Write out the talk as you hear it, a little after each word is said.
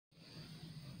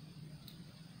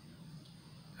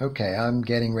Okay, I'm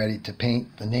getting ready to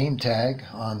paint the name tag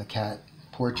on the cat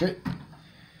portrait,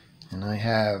 and I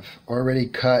have already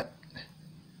cut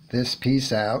this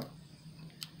piece out,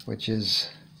 which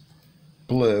is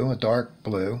blue, a dark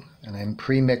blue, and then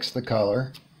pre-mixed the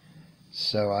color.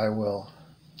 So I will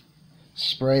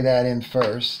spray that in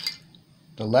first.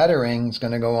 The lettering is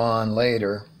going to go on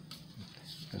later.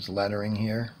 There's lettering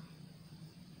here.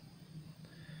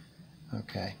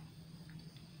 Okay.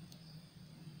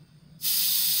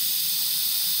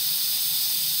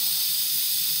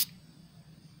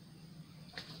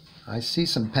 I see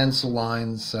some pencil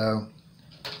lines, so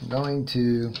I'm going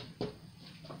to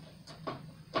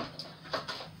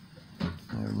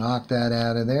knock that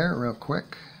out of there real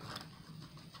quick.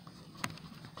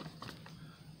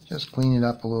 Just clean it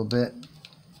up a little bit.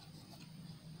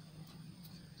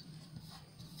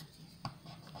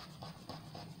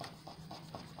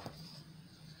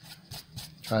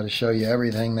 Try to show you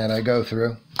everything that I go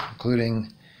through,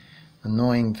 including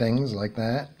annoying things like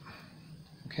that.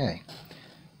 Okay.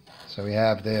 So we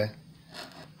have the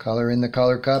color in the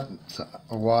color cup. It's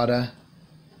a Wada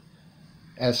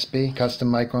SB,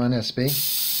 custom micron SB.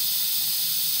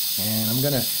 And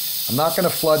I'm not gonna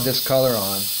flood this color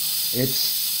on. It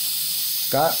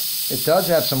does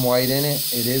have some white in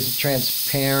it. It is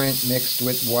transparent mixed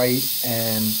with white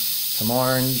and some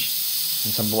orange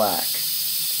and some black.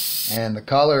 And the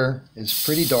color is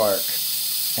pretty dark.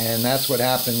 And that's what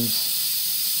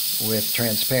happens with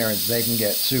transparents. They can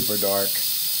get super dark,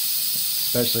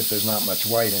 especially if there's not much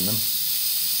white in them.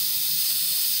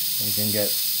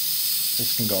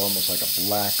 This can go almost like a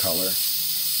black color.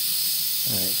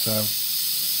 Alright, so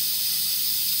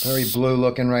very blue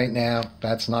looking right now.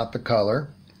 That's not the color.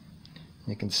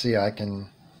 You can see I can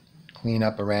clean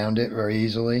up around it very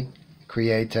easily.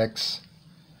 Createx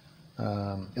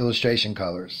illustration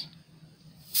colors.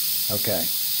 Okay,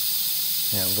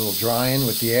 now a little drying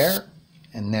with the air,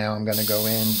 and now I'm going to go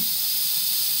in.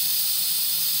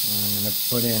 I'm going to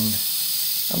put in,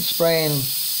 I'm spraying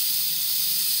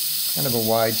kind of a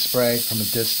wide spray from a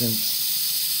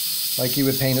distance, like you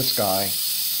would paint a sky.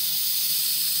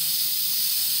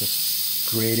 Just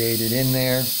gradate it in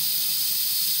there. I'm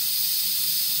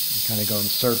kind of going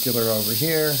circular over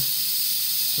here.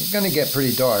 It's going to get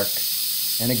pretty dark.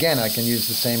 And again, I can use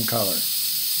the same color.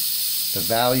 The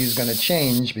value is going to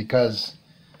change because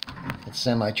it's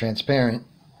semi-transparent.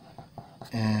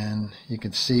 And you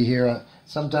can see here,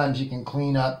 sometimes you can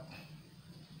clean up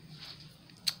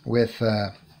with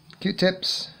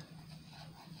Q-tips,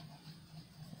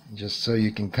 just so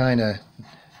you can kind of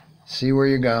see where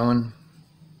you're going.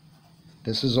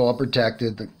 This is all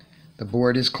protected. The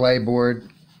board is clayboard,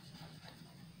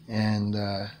 and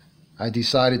I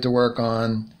decided to work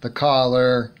on the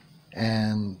collar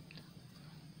and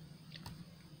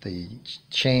the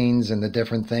chains and the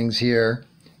different things here.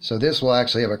 So this will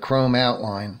actually have a chrome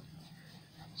outline.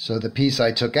 So the piece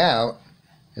I took out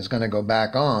is going to go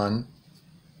back on.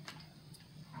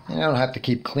 And I don't have to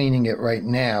keep cleaning it right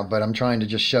now, but I'm trying to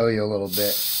just show you a little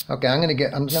bit. Okay, I'm going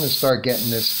to start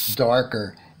getting this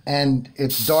darker. And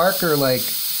it's darker, like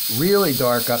really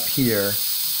dark up here.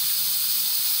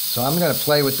 So I'm going to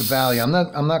play with the value. I'm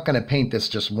not going to paint this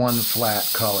just one flat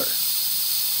color.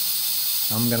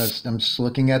 I'm just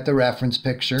looking at the reference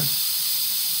picture,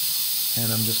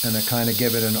 and I'm just going to kind of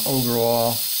give it an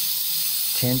overall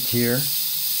tint here.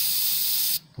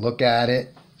 Look at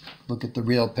it. Look at the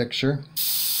real picture.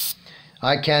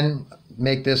 I can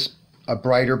make this a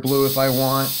brighter blue if I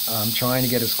want. I'm trying to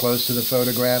get as close to the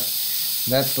photograph.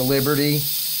 That's the liberty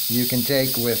you can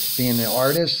take with being an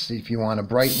artist. If you want to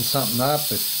brighten something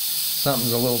up, if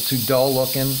something's a little too dull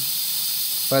looking.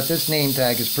 But this name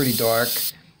tag is pretty dark.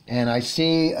 And I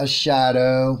see a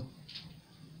shadow,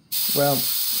 well,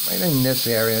 right in this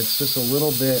area. It's just a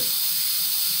little bit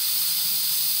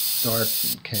dark.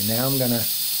 Okay, now I'm going to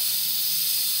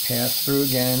pass through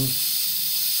again.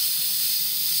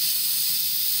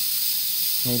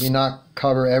 Maybe not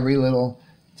cover every little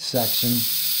section.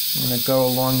 I'm going to go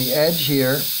along the edge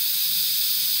here,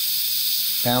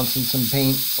 bouncing some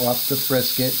paint off the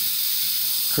frisket,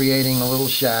 creating a little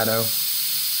shadow.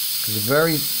 Because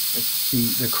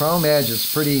the chrome edge is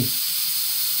pretty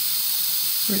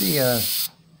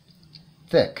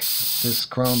thick, this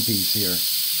chrome piece here.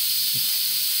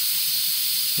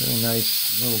 Really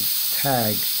nice little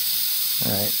tag.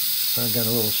 Alright, so I've got a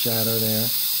little shadow there.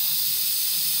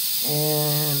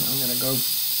 And I'm going to go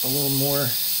a little more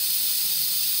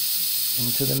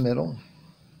into the middle.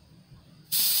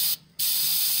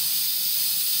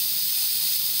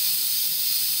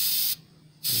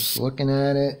 Just looking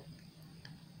at it.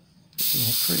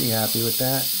 I'm pretty happy with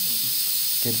that.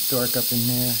 Get it dark up in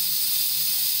there.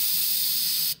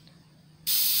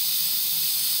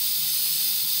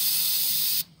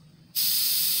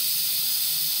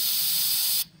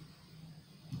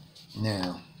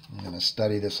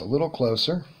 study this a little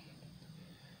closer.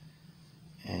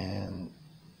 And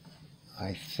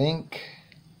I think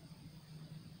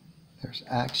there's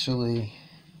actually,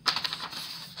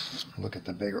 look at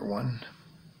the bigger one.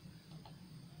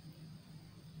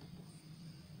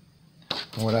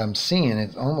 What I'm seeing,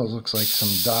 it almost looks like some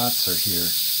dots are here.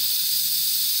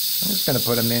 I'm just going to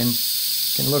put them in.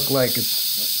 It can look like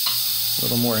it's a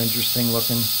little more interesting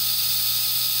looking.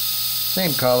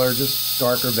 Same color, just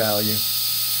darker value.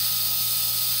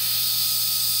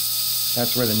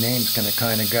 That's where the name's going to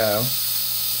kind of go.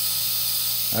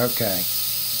 Okay,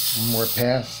 one more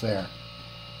pass there.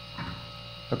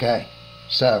 Okay,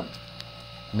 so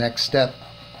next step.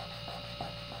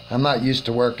 I'm not used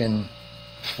to working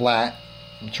flat.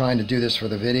 I'm trying to do this for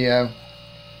the video.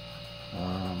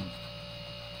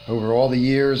 Over all the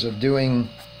years of doing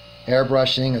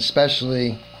airbrushing,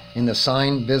 especially in the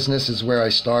sign business is where I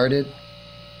started.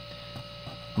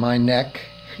 My neck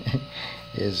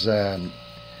is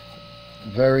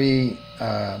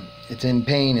it's in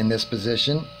pain in this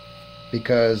position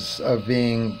because of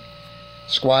being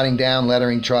squatting down,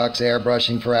 lettering trucks,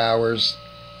 airbrushing for hours.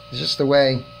 It's just the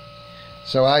way.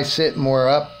 So I sit more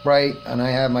upright and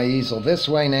I have my easel this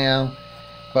way now,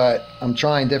 but I'm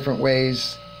trying different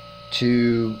ways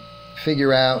to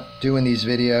figure out doing these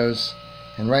videos.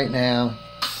 And right now,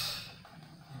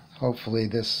 hopefully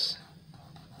this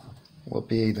will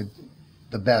be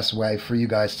the best way for you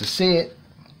guys to see it.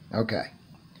 Okay.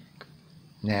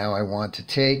 Now I want to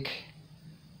take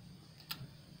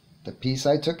the piece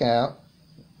I took out,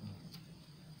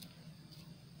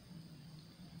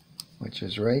 which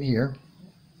is right here.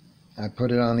 I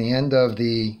put it on the end of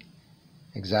the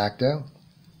X-Acto,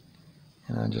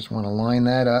 and I just want to line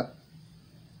that up.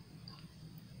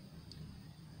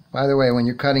 By the way, when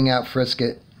you're cutting out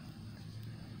frisket,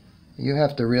 you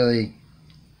have to really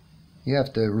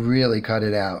cut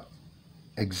it out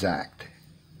exact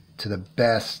to the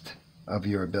best of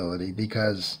your ability,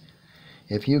 because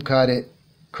if you cut it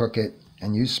crooked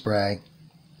and you spray,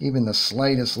 even the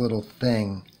slightest little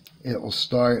thing, it will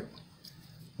start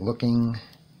looking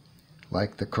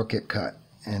like the crooked cut,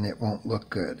 and it won't look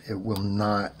good. It will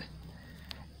not.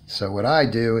 So what I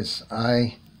do is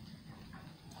I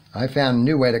found a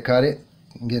new way to cut it.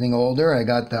 I'm getting older. I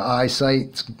got the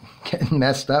eyesight getting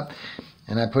messed up,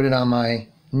 and I put it on my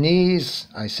knees.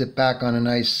 I sit back on a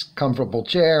nice comfortable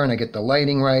chair and I get the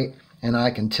lighting right, and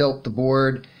I can tilt the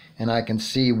board and I can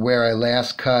see where I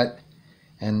last cut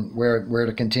and where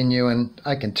to continue, and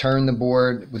I can turn the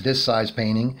board with this size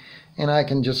painting, and I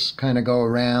can just kind of go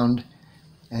around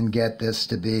and get this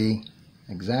to be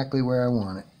exactly where I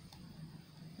want it.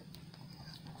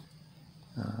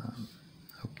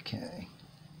 Okay.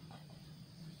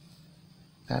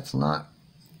 That's not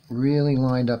really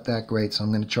lined up that great, so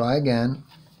I'm going to try again.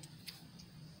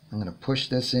 I'm going to push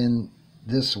this in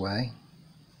this way.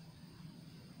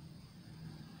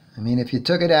 I mean, if you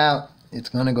took it out, it's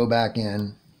going to go back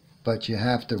in, but you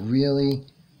have to really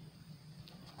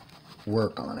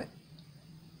work on it.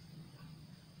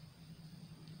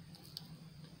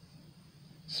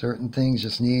 Certain things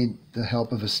just need the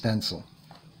help of a stencil.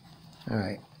 All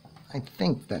right, I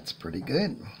think that's pretty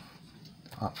good.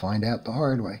 I'll find out the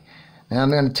hard way. Now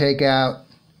I'm going to take out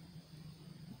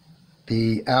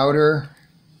the outer.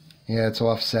 Yeah, it's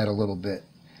offset a little bit.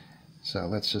 So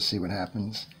let's just see what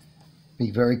happens.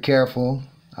 Be very careful.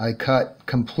 I cut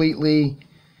completely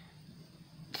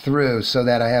through so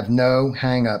that I have no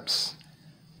hang-ups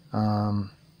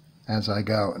as I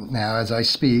go. Now as I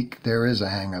speak, there is a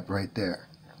hang-up right there.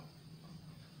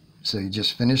 So you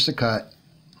just finish the cut.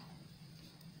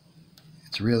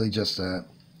 It's really just a,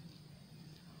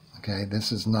 okay,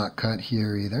 this is not cut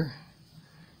here either.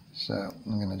 So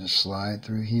I'm going to just slide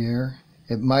through here.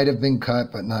 It might have been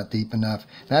cut, but not deep enough.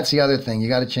 That's the other thing. You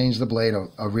got to change the blade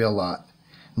a real lot.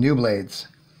 New blades,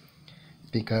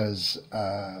 because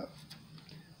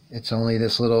it's only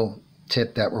this little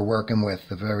tip that we're working with,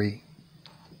 the very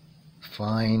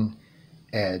fine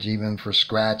edge, even for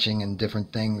scratching and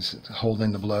different things,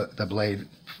 holding the blade.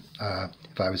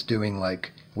 If I was doing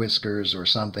like whiskers or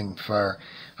something, fur,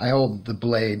 I hold the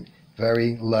blade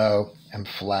very low and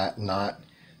flat, not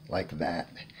like that,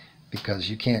 because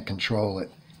you can't control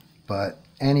it. But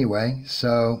anyway,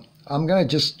 so I'm gonna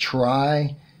just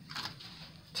try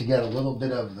to get a little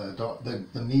bit of the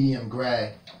medium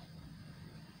gray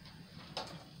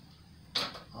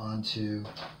onto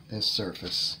this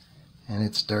surface. And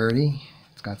it's dirty.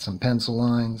 It's got some pencil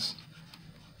lines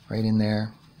right in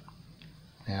there.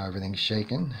 Now everything's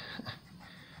shaking.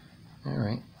 All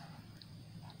right.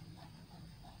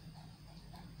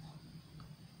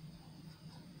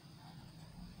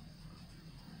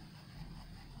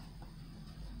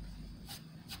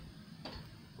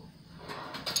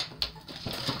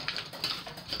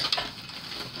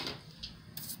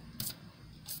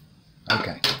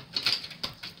 Okay.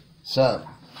 So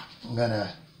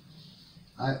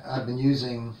I've been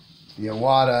using the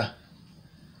Iwata.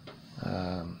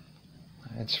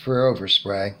 It's for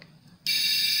overspray.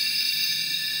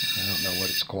 I don't know what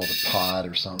it's called, a pod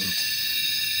or something.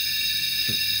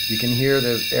 You can hear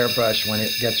the airbrush when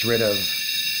it gets rid of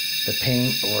the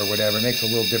paint or whatever. It makes a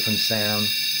little different sound.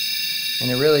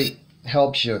 And it really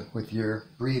helps you with your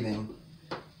breathing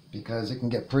because it can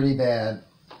get pretty bad.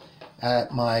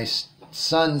 At my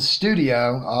son's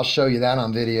studio, I'll show you that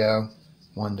on video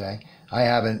one day. I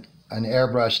have an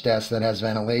airbrush desk that has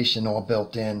ventilation all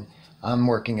built in. I'm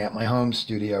working at my home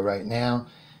studio right now,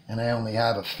 and I only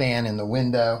have a fan in the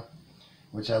window,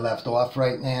 which I left off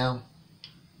right now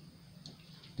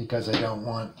because I don't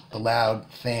want the loud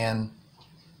fan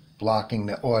blocking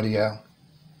the audio.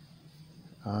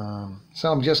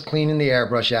 So I'm just cleaning the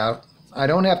airbrush out. I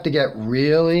don't have to get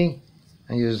really,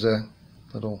 I use a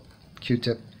little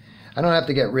Q-tip. I don't have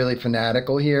to get really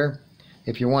fanatical here.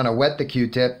 If you want to wet the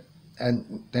Q-tip,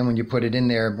 and then when you put it in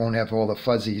there, it won't have all the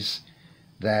fuzzies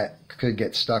that could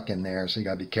get stuck in there, so you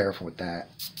gotta be careful with that.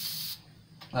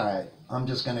 Alright, I'm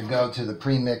just gonna go to the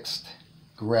pre-mixed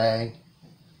gray.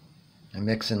 I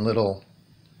mix in little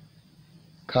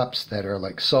cups that are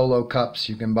like solo cups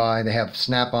you can buy. They have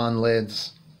snap-on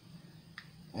lids.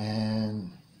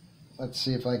 And let's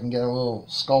see if I can get a little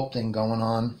sculpting going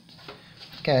on.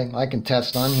 Okay, I can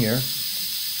test on here.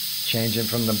 Change it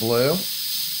from the blue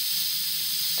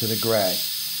to the gray.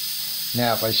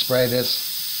 Now if I spray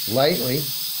this lightly,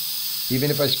 even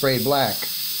if I sprayed black,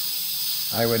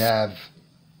 I would have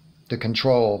the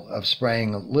control of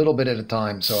spraying a little bit at a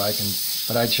time, so I can,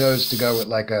 but I chose to go with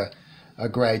like a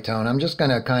gray tone. I'm just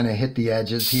gonna kind of hit the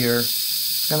edges here.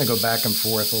 It's gonna go back and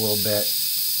forth a little bit.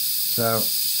 So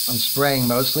I'm spraying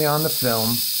mostly on the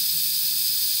film,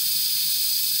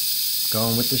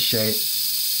 going with the shape.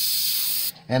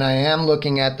 And I am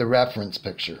looking at the reference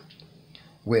picture,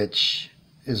 which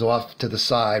is off to the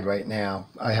side right now.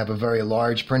 I have a very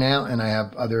large printout and I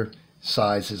have other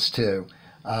sizes too.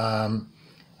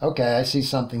 Okay, I see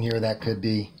something here that could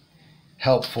be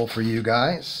helpful for you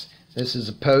guys. This is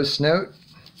a post note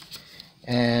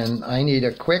and I need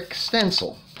a quick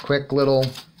stencil, quick little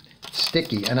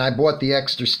sticky, and I bought the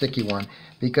extra sticky one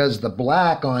because the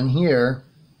black on here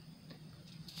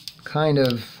kind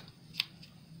of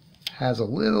has a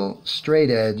little straight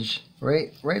edge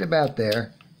right about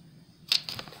there.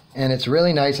 And it's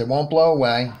really nice. It won't blow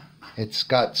away. It's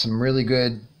got some really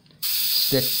good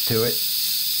stick to it.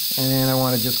 And I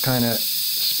want to just kind of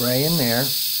spray in there.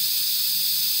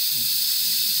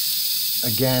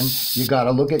 Again, you got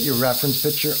to look at your reference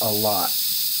picture a lot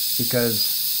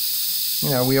because, you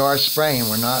know, we are spraying.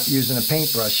 We're not using a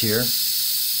paintbrush here.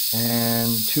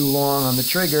 And too long on the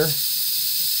trigger,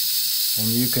 and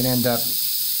you can end up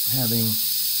having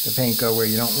the paint go where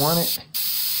you don't want it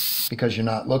because you're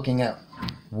not looking at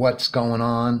what's going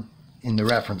on in the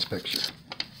reference picture.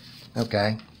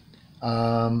 Okay.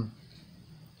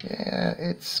 Yeah,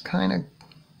 it's kind of,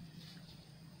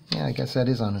 yeah, I guess that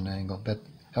is on an angle, but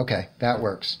okay, that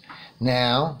works.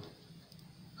 Now,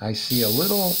 I see a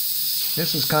little,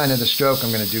 this is kind of the stroke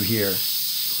I'm going to do here.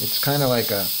 It's kind of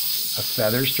like a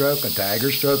feather stroke, a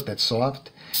dagger stroke that's soft.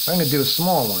 I'm going to do a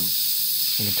small one.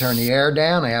 I can turn the air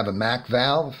down. I have a Mac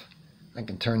valve. I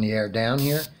can turn the air down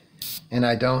here. And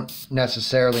I don't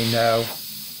necessarily know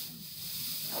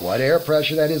what air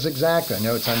pressure that is exactly. I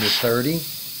know it's under 30.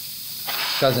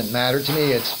 Doesn't matter to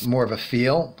me. It's more of a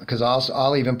feel because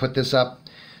I'll even put this up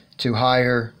to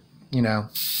higher, you know,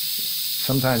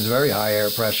 sometimes very high air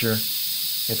pressure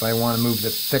if I want to move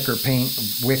the thicker paint,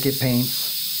 wicked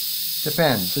paints.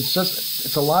 Depends.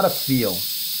 It's a lot of feel.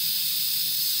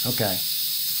 Okay.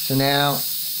 So now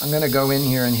I'm going to go in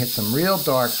here and hit some real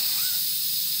dark,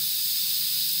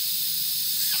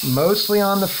 mostly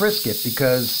on the frisket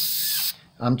because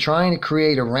I'm trying to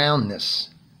create a roundness.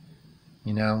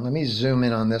 You know, let me zoom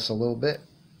in on this a little bit.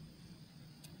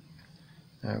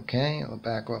 Okay, I'll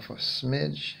back off a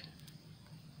smidge.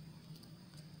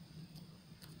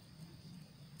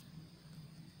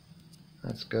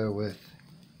 Let's go with,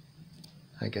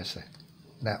 I guess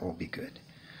that will be good.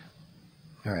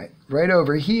 All right, right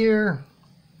over here,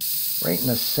 right in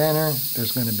the center,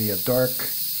 there's going to be a dark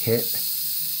hit.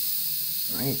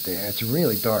 Right there. It's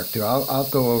really dark too. I'll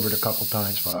go over it a couple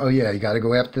times. Oh yeah, you got to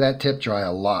go after that tip dry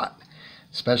a lot,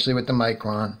 especially with the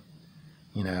micron.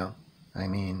 You know, I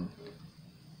mean,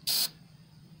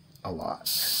 a lot.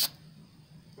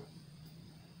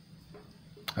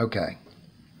 Okay.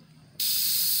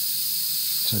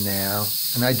 So now,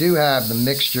 and I do have the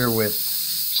mixture with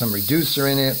some reducer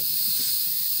in it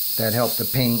that help the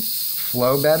paint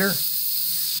flow better.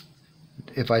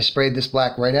 if I sprayed this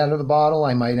black right out of the bottle,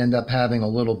 I might end up having a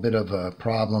little bit of a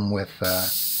problem with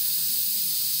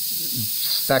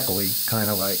speckly, kind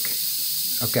of like.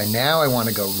 Okay, now I want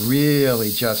to go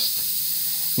really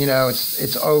just, you know,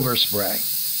 it's overspray.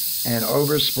 And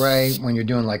overspray, when you're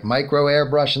doing like micro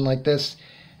airbrushing like this,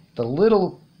 the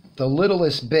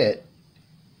littlest bit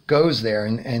goes there,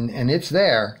 and it's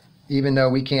there, even though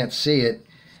we can't see it.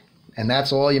 And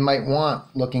that's all you might want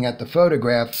looking at the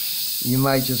photograph. You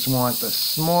might just want the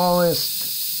smallest,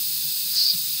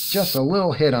 just a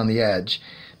little hit on the edge,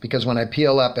 because when I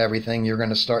peel up everything, you're going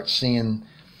to start seeing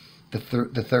the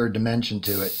third dimension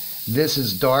to it. This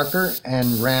is darker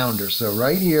and rounder, so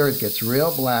right here it gets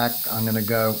real black. I'm going to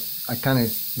go, I kind of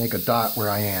make a dot where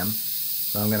I am,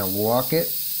 so I'm going to walk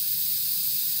it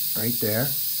right there,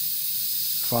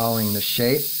 following the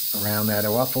shape, round that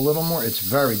off a little more. It's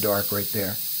very dark right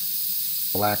there,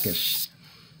 blackish.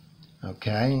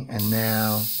 Okay, and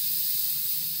now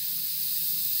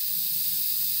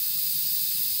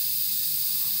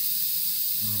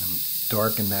I'm going to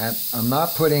darken that. I'm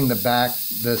not putting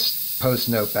this post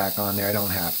note back on there. I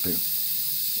don't have to,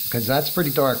 because that's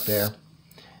pretty dark there.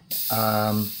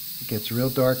 It gets real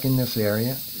dark in this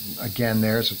area. Again,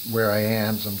 there's where I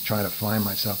am, so I'm trying to find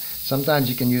myself. Sometimes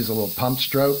you can use a little pump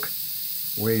stroke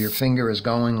where your finger is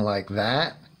going like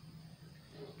that.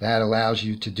 That allows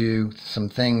you to do some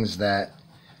things that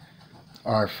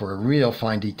are for real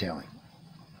fine detailing.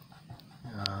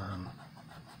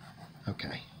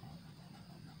 Okay.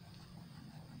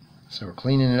 So we're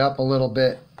cleaning it up a little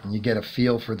bit, and you get a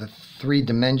feel for the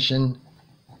 3-dimension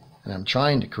that I'm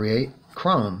trying to create,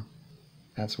 chrome.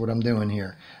 That's what I'm doing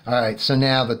here. All right, so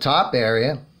now the top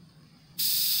area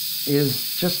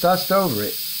is just dust over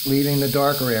it, leaving the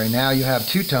darker area. Now you have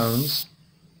 2 tones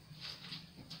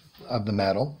of the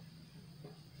metal.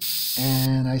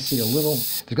 And I see a little,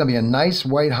 there's going to be a nice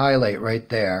white highlight right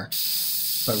there.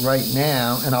 But right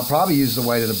now, and I'll probably use the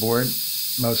white of the board,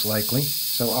 most likely.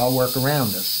 So I'll work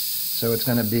around this. So it's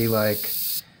going to be like,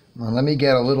 well, let me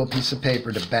get a little piece of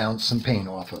paper to bounce some paint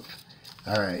off of.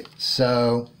 All right,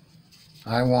 so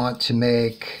I want to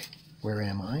make, where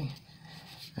am I?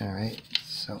 All right,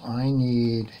 so I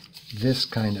need this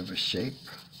kind of a shape,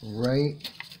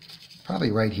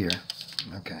 probably right here.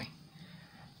 Okay,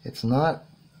 it's not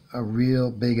a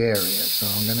real big area, so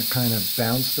I'm going to kind of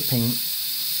bounce the paint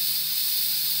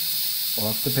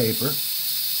off the paper.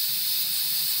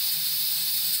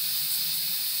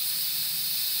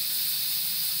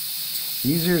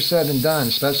 Easier said than done,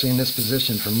 especially in this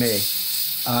position for me.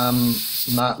 I'm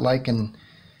not liking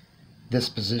this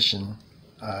position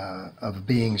of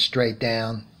being straight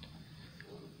down,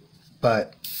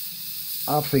 but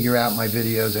I'll figure out my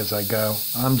videos as I go.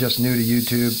 I'm just new to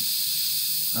YouTube,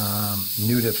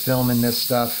 new to filming this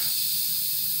stuff,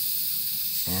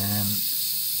 and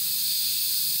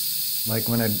like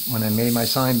when I made my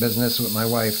sign business with my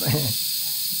wife,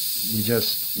 you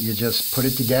just put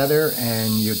it together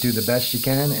and you do the best you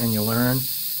can, and you learn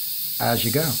as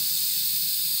you go.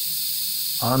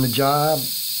 On the job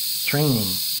training,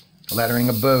 lettering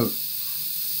a boat,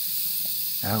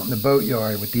 out in the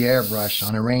boatyard with the airbrush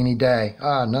on a rainy day.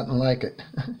 Nothing like it.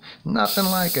 Nothing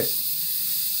like it.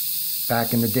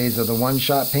 Back in the days of the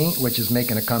one-shot paint, which is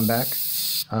making a comeback.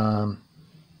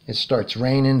 It starts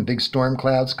raining, the big storm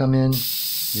clouds come in.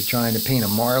 You're trying to paint a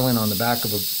marlin on the back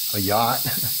of a yacht,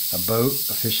 a boat,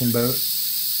 a fishing boat.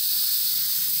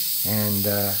 And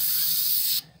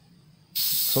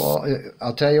so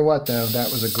I'll tell you what, though,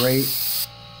 that was a great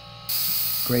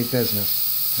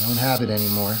business. I don't have it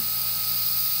anymore.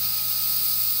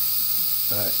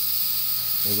 But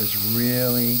it was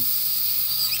really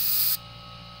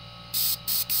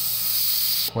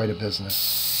quite a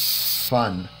business.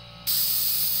 Fun.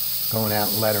 Going out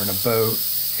and lettering a boat,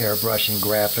 airbrushing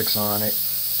graphics on it,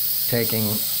 taking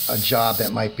a job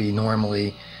that might be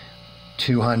normally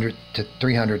 $200 to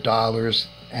 $300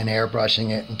 and airbrushing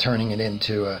it and turning it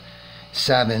into a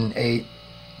 $700, $800,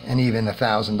 and even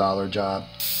 $1,000 job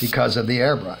because of the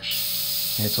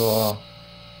airbrush.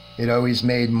 It always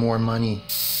made more money.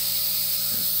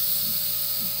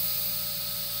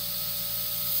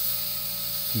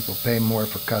 People pay more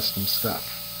for custom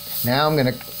stuff. Now I'm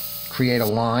going to create a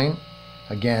line.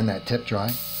 Again, that tip dry.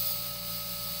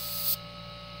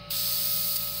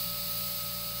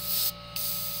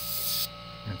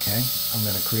 Okay, I'm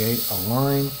going to create a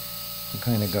line and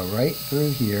kind of go right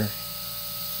through here,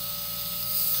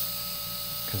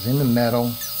 because in the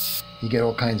metal you get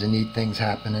all kinds of neat things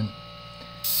happening.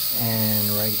 And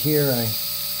right here I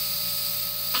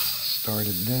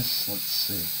started this. Let's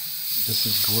see, this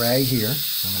is gray here.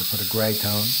 I'm going to put a gray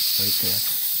tone right there,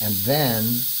 and then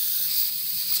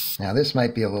Now this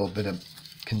might be a little bit of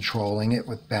controlling it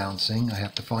with bouncing. I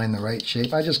have to find the right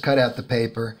shape. I just cut out the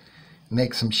paper,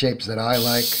 make some shapes that I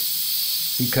like,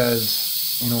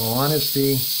 because in all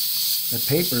honesty, the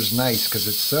paper's nice because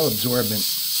it's so absorbent.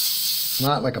 It's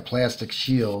not like a plastic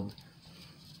shield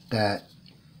that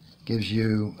gives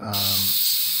you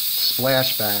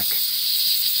splashback.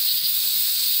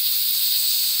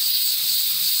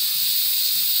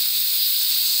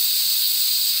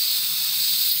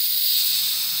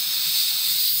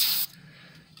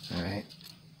 All right.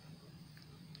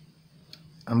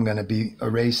 I'm going to be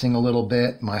erasing a little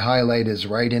bit. My highlight is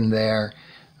right in there.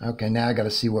 Okay, now I got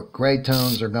to see what gray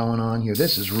tones are going on here.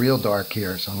 This is real dark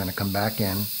here, so I'm going to come back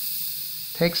in.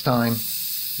 Takes time.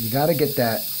 You got to get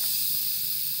that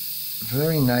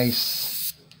very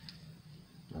nice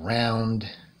round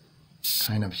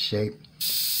kind of shape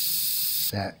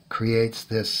that creates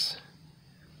this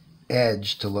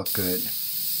edge to look good.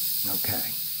 Okay,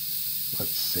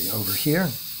 let's see over here.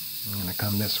 I'm going to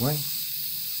come this way.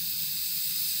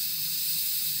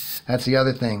 That's the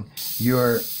other thing.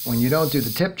 When you don't do the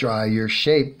tip dry, your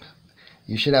shape,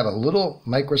 you should have a little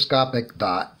microscopic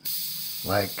dot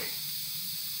like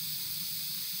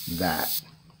that,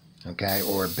 okay,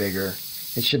 or bigger.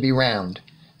 It should be round,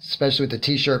 especially with the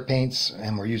t-shirt paints,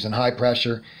 and we're using high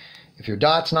pressure. If your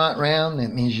dot's not round,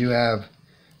 it means you have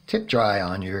tip dry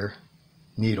on your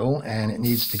needle, and it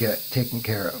needs to get taken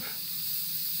care of.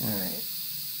 All right.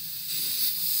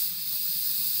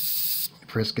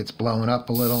 First gets blowing up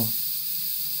a little.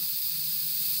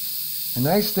 The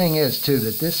nice thing is too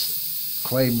that this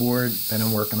clay board that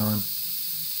I'm working on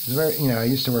is very, I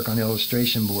used to work on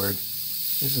illustration board.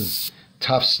 This is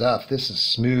tough stuff. This is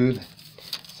smooth.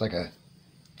 It's like a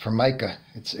Formica.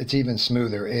 It's even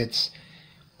smoother. It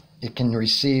can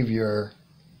receive your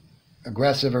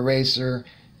aggressive eraser.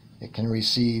 It can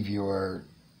receive your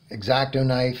X-Acto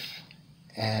knife,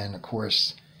 and of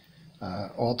course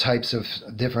all types of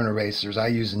different erasers. I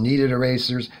use kneaded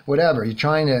erasers, whatever. You're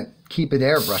trying to keep it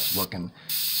airbrush looking.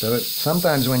 So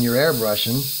sometimes when you're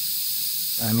airbrushing,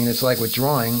 I mean, it's like with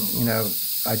drawing,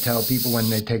 I tell people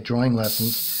when they take drawing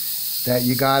lessons that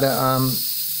you gotta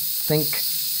think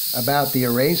about the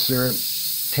eraser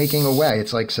taking away.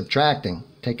 It's like subtracting,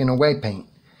 taking away paint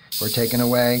or taking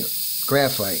away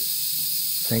graphite.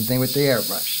 Same thing with the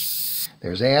airbrush.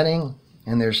 There's adding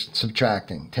and there's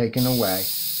subtracting, taking away.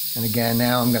 And again,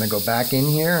 now I'm going to go back in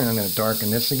here and I'm going to darken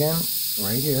this again,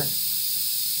 right here.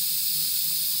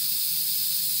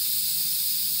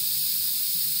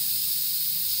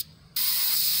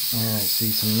 And I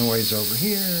see some noise over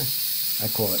here. I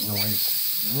call it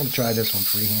noise. I'm going to try this one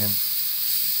freehand.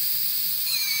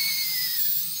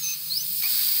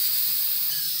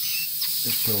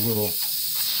 Just put a little,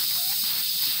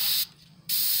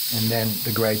 and then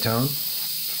the gray tone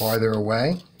farther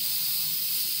away.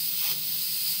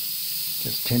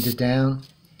 Just tint it down,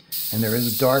 and there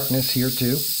is a darkness here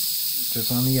too,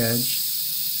 just on the edge.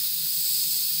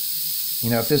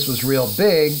 If this was real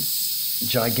big,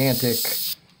 gigantic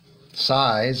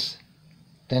size,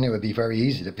 then it would be very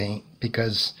easy to paint,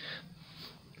 because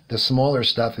the smaller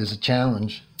stuff is a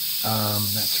challenge,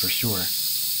 that's for sure.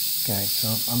 Okay, so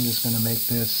I'm just going to make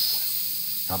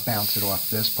this, I'll bounce it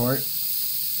off this part.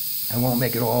 I won't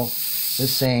make it all the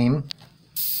same.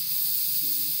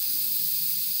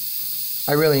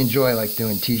 I really enjoy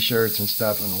doing t-shirts and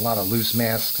stuff, and a lot of loose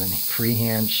masks and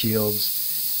freehand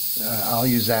shields. I'll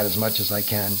use that as much as I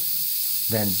can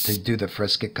then to do the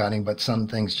frisket cutting, but some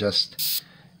things just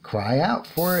cry out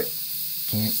for it.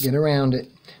 Can't get around it.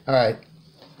 All right,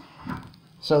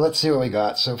 so let's see what we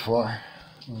got so far.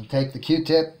 I'm going to take the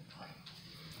Q-tip,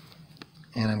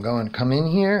 and I'm going to come in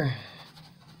here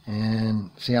and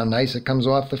see how nice it comes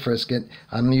off the frisket.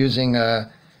 I'm using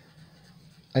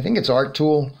I think it's Art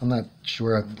Tool. I'm not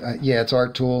sure. Yeah, it's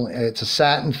Art Tool. It's a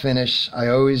satin finish. I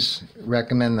always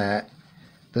recommend that.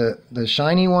 The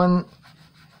shiny one,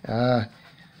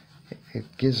 it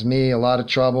gives me a lot of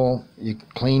trouble. You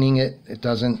cleaning it, it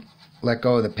doesn't let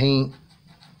go of the paint.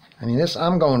 I mean,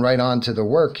 I'm going right on to the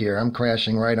work here. I'm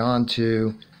crashing right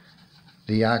onto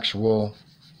the actual,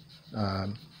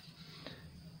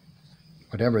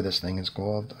 whatever this thing is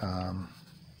called,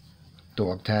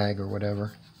 dog tag or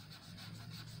whatever.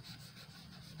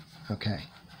 Okay,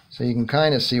 so you can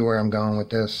kind of see where I'm going with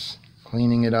this,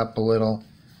 cleaning it up a little.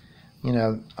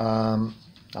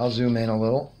 I'll zoom in a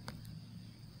little.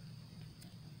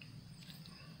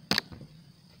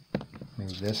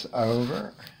 Move this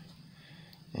over,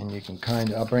 and you can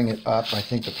I'll bring it up. I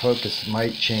think the focus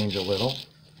might change a little.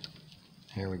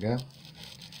 Here we go.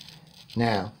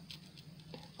 Now,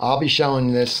 I'll be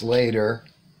showing this later.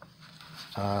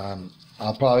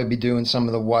 I'll probably be doing some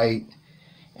of the white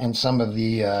and some of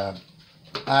the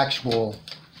actual,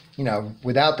 you know,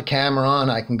 without the camera on,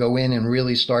 I can go in and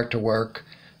really start to work,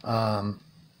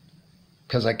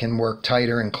 because I can work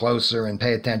tighter and closer and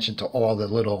pay attention to all the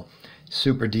little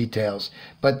super details.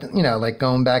 But, you know, like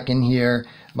going back in here,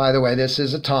 by the way, this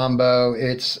is a Tombow.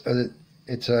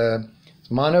 It's a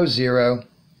Mono Zero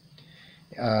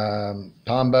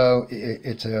Tombow.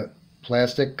 It's a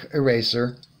plastic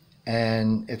eraser,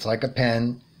 and it's like a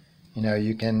pen. You know,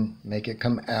 you can make it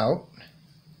come out,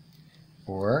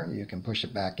 or you can push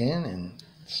it back in and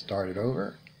start it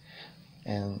over,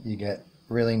 and you get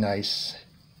really nice.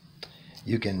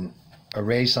 You can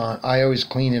erase on, I always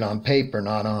clean it on paper,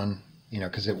 not on, you know,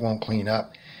 because it won't clean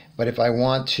up. But if I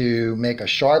want to make a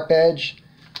sharp edge,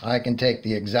 I can take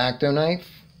the X-Acto knife.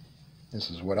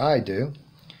 This is what I do.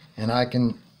 And I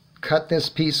can cut this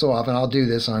piece off, and I'll do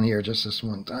this on here just this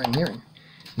one time here.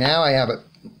 Now I have it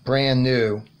brand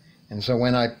new, and so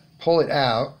when I pull it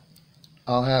out,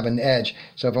 I'll have an edge.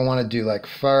 So if I want to do like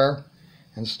fur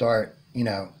and start, you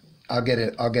know, I'll get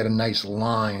a nice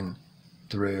line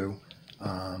through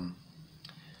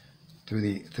through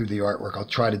the artwork. I'll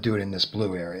try to do it in this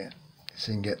blue area,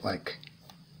 so you can get like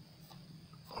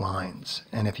lines.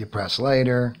 And if you press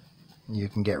later, you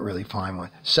can get really fine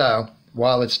one. So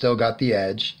while it's still got the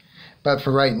edge, but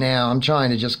for right now, I'm trying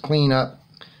to just clean up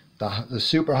the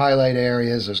super highlight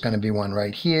areas. There's going to be one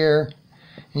right here,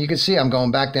 and you can see I'm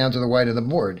going back down to the white of the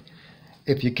board.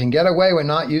 If you can get away with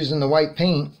not using the white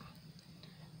paint,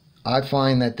 I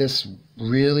find that this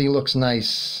really looks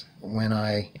nice when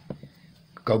I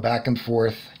go back and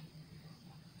forth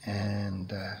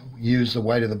and use the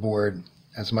white of the board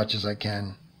as much as I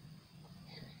can.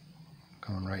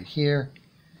 Going right here.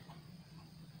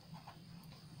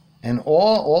 And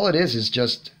all it is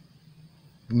just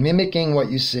mimicking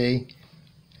what you see.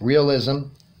 Realism,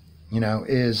 you know,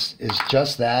 is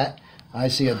just that. I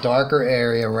see a darker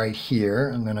area right here.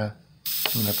 I'm gonna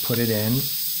put it in.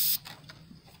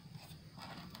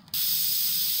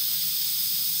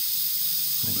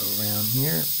 I'm gonna go around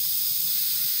here,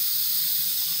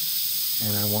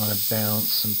 and I want to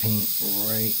bounce some paint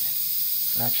right.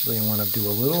 Actually, I want to do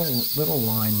a little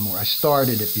line more. I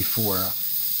started it before,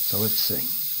 so let's see.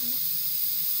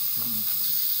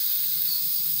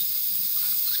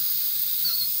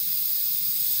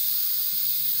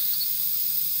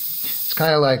 It's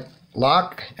kind of like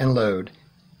lock and load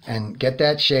and get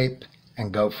that shape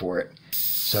and go for it.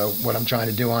 So what I'm trying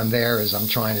to do on there is I'm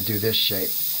trying to do this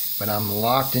shape, but I'm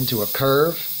locked into a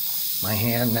curve. My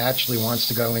hand naturally wants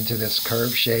to go into this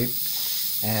curve shape,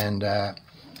 and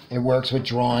it works with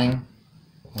drawing.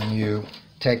 When you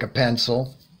take a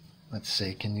pencil, let's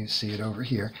see, can you see it over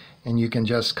here? And you can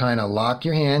just kind of lock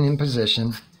your hand in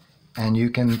position, and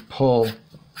you can pull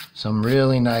some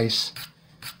really nice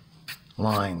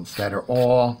lines that are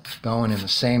all going in the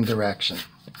same direction,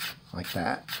 like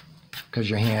that, because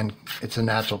your hand, it's a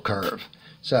natural curve.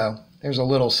 So there's a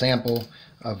little sample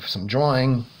of some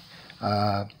drawing.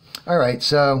 All right,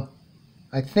 so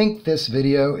I think this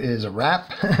video is a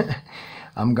wrap.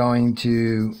 I'm not going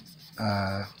to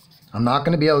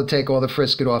be able to take all the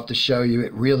frisket off to show you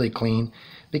it really clean,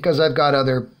 because I've got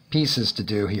other pieces to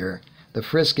do here. The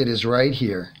frisket is right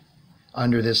here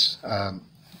under this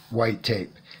white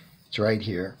tape. It's right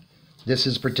here. This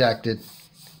is protected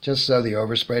just so the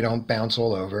overspray don't bounce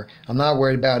all over. I'm not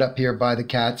worried about up here by the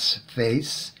cat's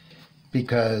face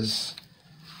because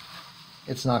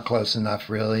it's not close enough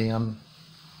really. I'm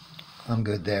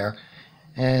good there.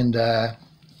 And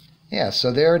yeah,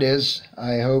 so there it is.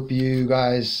 I hope you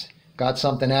guys got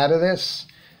something out of this.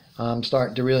 I'm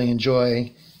starting to really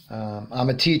enjoy. I'm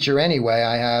a teacher anyway.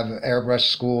 I have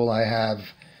airbrush school. I have,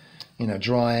 you know,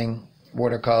 drawing,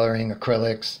 watercoloring,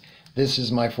 acrylics. This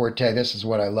is my forte. This is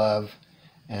what I love,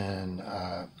 and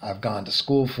I've gone to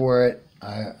school for it.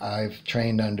 I've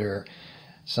trained under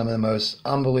some of the most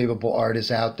unbelievable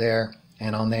artists out there,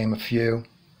 and I'll name a few.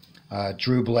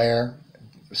 Drew Blair,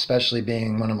 especially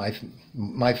being one of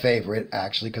my favorite,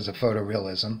 actually, because of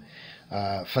photorealism.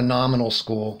 Phenomenal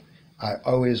school. I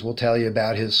always will tell you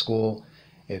about his school.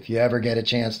 If you ever get a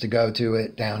chance to go to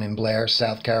it down in Blair,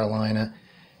 South Carolina,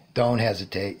 don't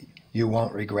hesitate. You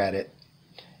won't regret it.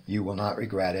 You will not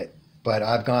regret it. But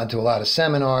I've gone to a lot of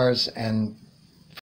seminars, and